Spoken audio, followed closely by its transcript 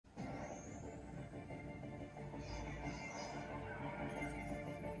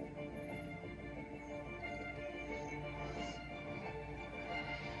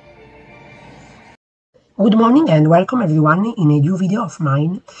Good morning and welcome everyone in a new video of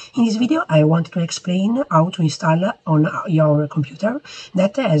mine. In this video I want to explain how to install on your computer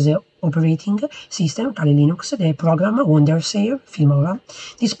that has a operating system Kali Linux the program Wondershare Filmora.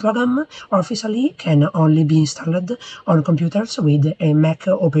 This program officially can only be installed on computers with a Mac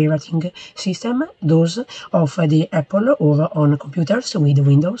operating system, those of the Apple, or on computers with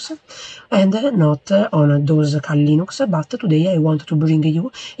Windows, and not on those Kali Linux. But today I want to bring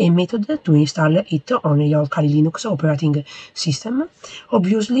you a method to install it on your Kali Linux operating system.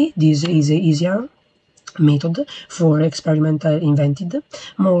 Obviously, this is easier method for experiment invented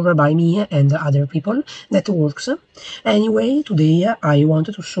more by me and other people that works. Anyway, today I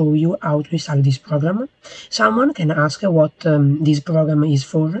wanted to show you how to install this program. Someone can ask what this program is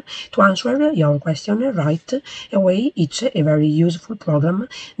for. To answer your question right away, it's a very useful program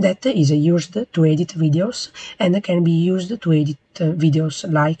that is used to edit videos and can be used to edit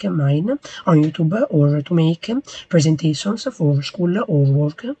videos like mine on YouTube or to make presentations for school or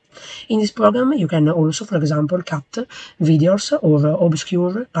work. In this program you can also, for example, cut videos or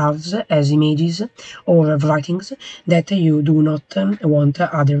obscure parts as images or writings that you do not want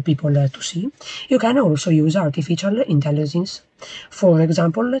other people to see. You can also use artificial intelligence, for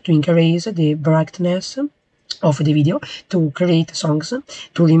example, to increase the brightness of the video, to create songs,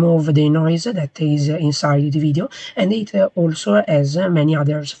 to remove the noise that is inside the video, and it also has many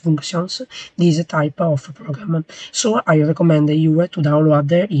other functions, this type of program. So I recommend you to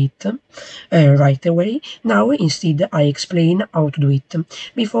download it right away. Now instead I explain how to do it.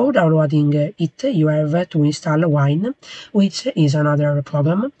 Before downloading it you have to install Wine, which is another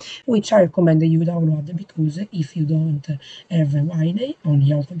program which I recommend you download, because if you don't have Wine on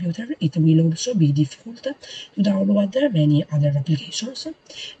your computer it will also be difficult to download many other applications.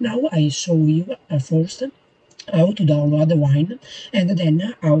 Now I show you first how to download Wine and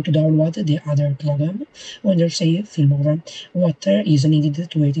then how to download the other program, Wondershare Filmora, what is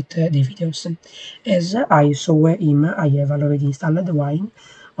needed to edit the videos. As I saw him, I have already installed Wine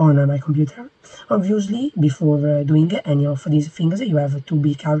on my computer. Obviously, before doing any of these things, you have to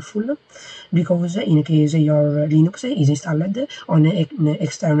be careful, because in case your Linux is installed on an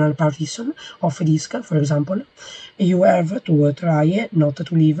external partition of disk, for example, you have to try not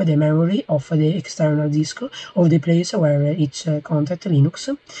to leave the memory of the external disk of the place where it's contact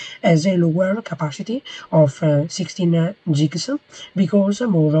Linux as a lower capacity of 16 gigs, because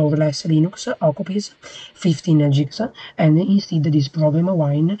more or less Linux occupies 15 gigs, and instead this program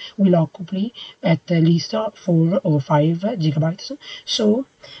Wine will occupy at least 4 or 5 gigabytes. So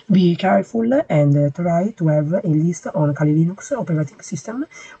be careful and try to have a list on Kali Linux operating system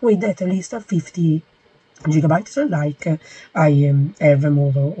with at least 50 gigabytes, like I have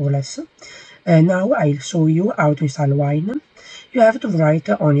more or less. Now I'll show you how to install Wine. You have to write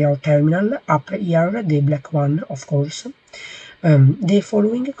on your terminal, up here, the black one, of course, the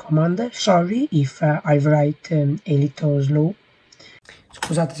following command. Sorry if I write a little slow.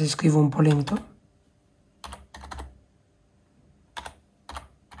 Scusate se scrivo un po' lento.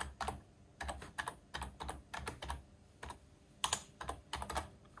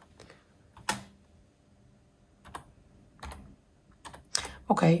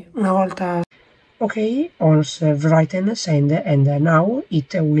 Ok, una volta... Ok, once written, send, and now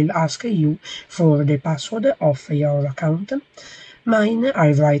it will ask you for the password of your account. Mine,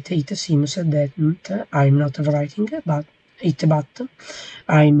 I write, it seems that I'm not writing but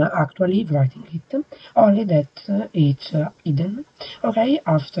I'm actually writing it, only that it's hidden. Okay,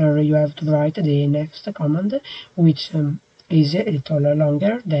 after you have to write the next command, which is a little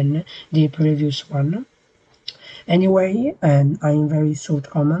longer than the previous one. Anyway, I'm very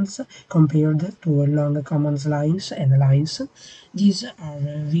short commands compared to long commands lines and lines. These are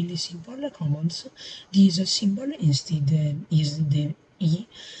really simple commands. This symbol instead is the E,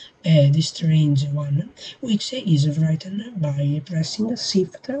 the strange one, which is written by pressing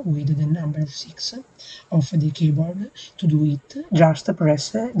Shift with the number 6 of the keyboard. To do it, just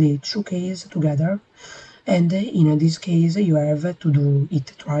press the two keys together, and in this case you have to do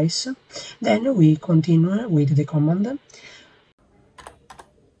it twice. Then we continue with the command.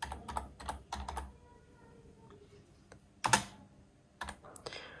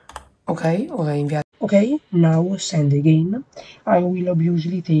 Ok, ora inviare. Ok, now send again. I will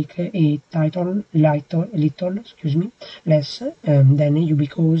obviously take a title little, excuse me, less than you,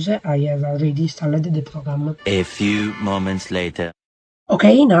 because I have already installed the program. A few moments later.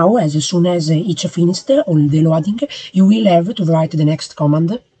 Okay, now as soon as it's finished all the loading, you will have to write the next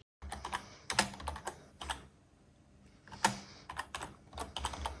command.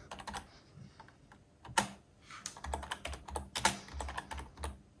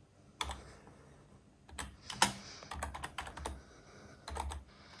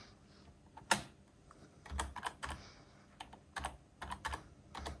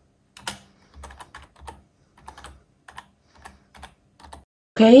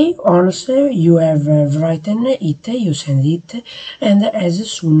 Okay, once you have written it, you send it, and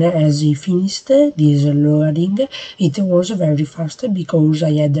as soon as you finished this loading, it was very fast because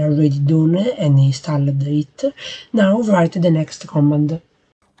I had already done and installed it. Now write the next command.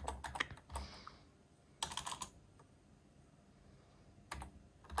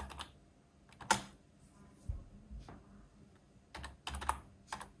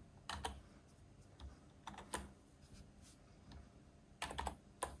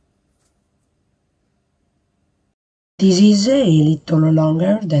 This is a little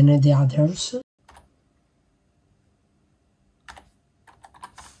longer than the others.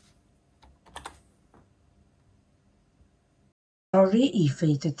 Sorry if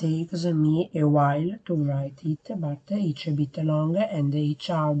it takes me a while to write it, but it's a bit long and it's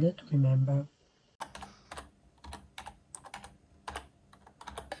hard to remember.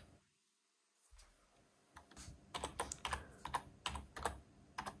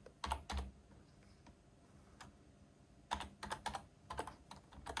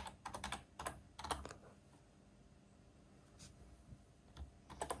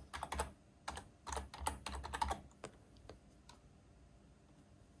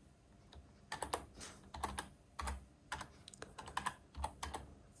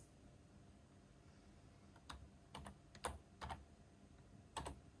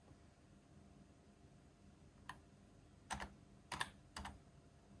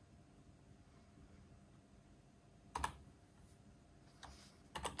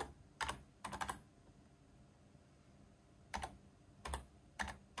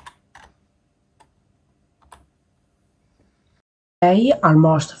 Okay,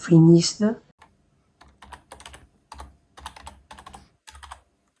 almost finished.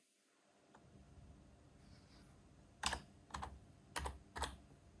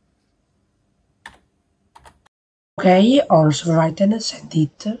 Okay, also written, send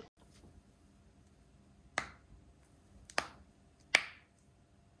it.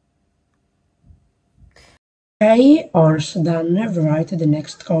 Okay, also done, write the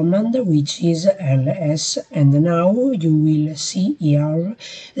next command, which is ls, and now you will see here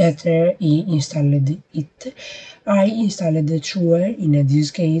that he installed it. I installed true in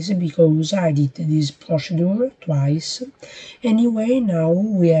this case because I did this procedure twice. Anyway, now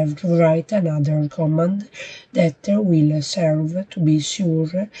we have to write another command that will serve to be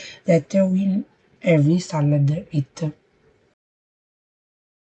sure that we have installed it.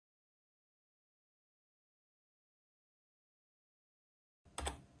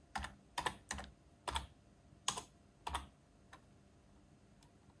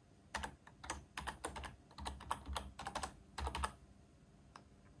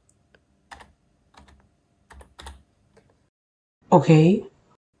 Okay,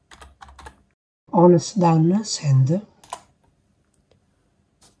 once done, send.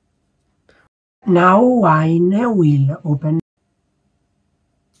 Now Wine will open.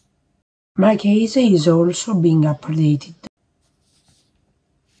 My case is also being updated.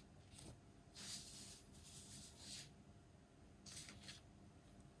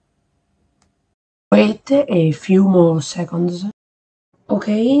 Wait a few more seconds.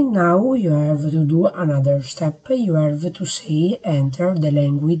 Okay, now you have to do another step. You have to say enter the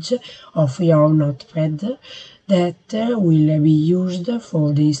language of your notepad that will be used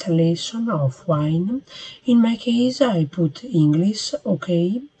for the installation of Wine. In my case, I put English,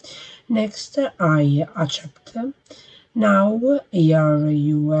 okay. Next, I accept. Now here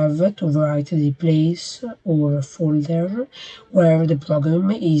you have to write the place or folder where the program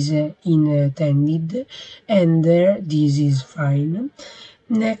is intended, and this is fine.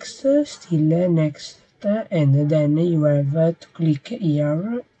 Next, still next, and then you have to click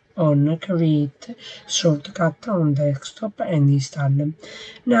here on create shortcut on desktop and install.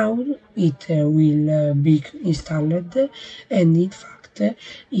 Now it will be installed, and in fact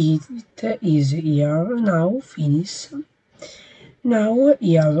it is here. Now finish. Now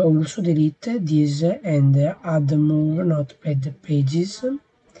here also delete this and add more notepad pages.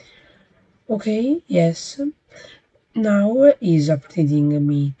 Okay, yes. Now is updating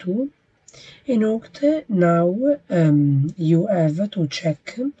me too. A note, now you have to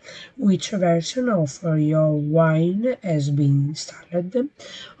check which version of your wine has been installed.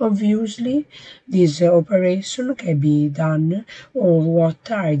 Obviously, this operation can be done, or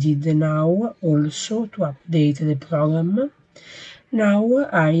what I did now also to update the program. Now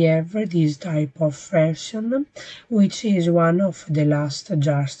I have this type of version, which is one of the last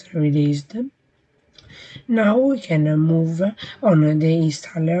just released. Now we can move on the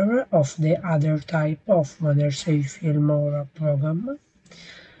installer of the other type of Wondershare Filmora program.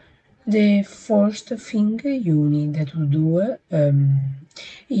 The first thing you need to do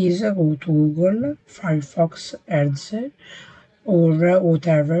is go to Google, Firefox, Edge, or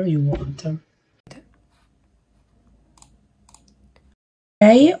whatever you want.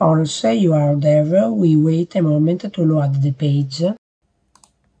 Okay, once you are there, we wait a moment to load the page.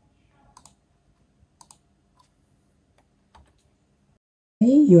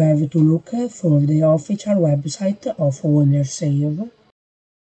 You have to look for the official website of Wondershare.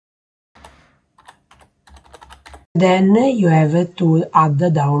 Then you have to add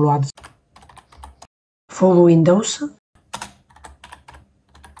downloads. For Windows,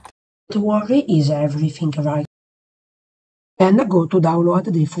 don't worry, is everything right. Then go to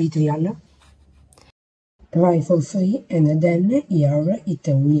download the free trial. Try for free and then here it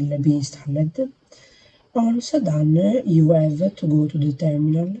will be installed. Once done, you have to go to the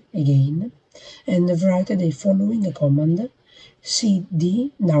terminal again and write the following command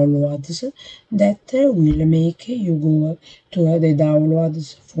cd downloads. That will make you go to the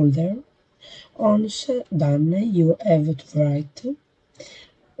downloads folder. Once done, you have to write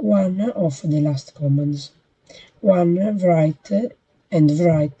one of the last commands. Write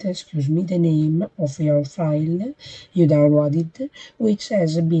the name of your file you downloaded, which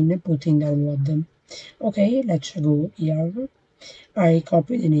has been put in download. Okay, let's go here. I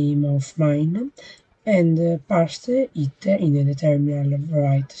copy the name of mine and paste it in the terminal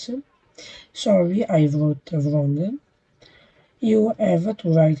writes. Sorry, I wrote wrong. You have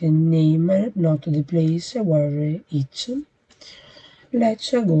to write the name, not the place where it's.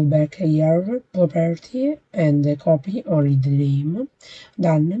 Let's go back here, property, and copy only the name.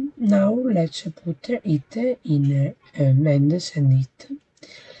 Done. Now let's put it in and send it.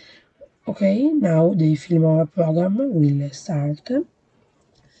 Okay, now the Filmora program will start.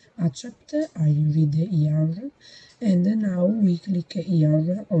 Accept, I read here, and now we click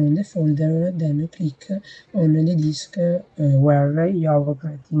here on the folder, then click on the disk where your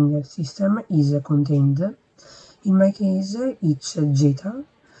operating system is contained. In my case, it's Jetta.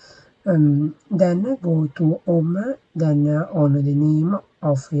 Then go to Home, then on the name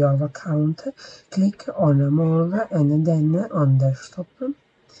of your account, click on More and then on Desktop.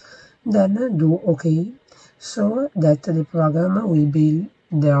 Then do OK, so that the program will be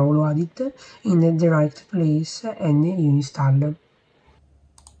downloaded in the right place and you install.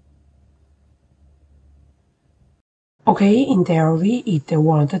 Okay, in theory it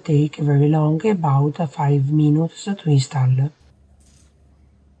won't take very long, about 5 minutes to install.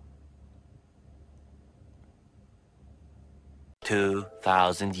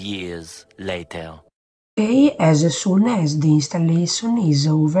 2,000 years later. Okay, as soon as the installation is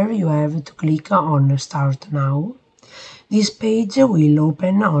over, you have to click on Start Now. This page will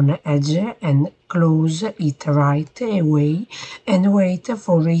open on Edge and close it right away and wait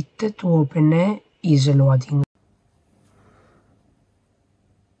for it to open is loading.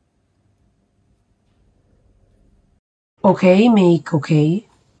 Okay, make OK.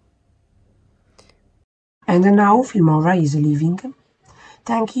 And now Filmora is leaving.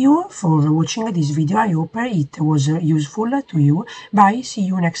 Thank you for watching this video. I hope it was useful to you. Bye, see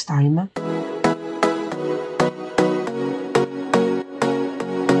you next time.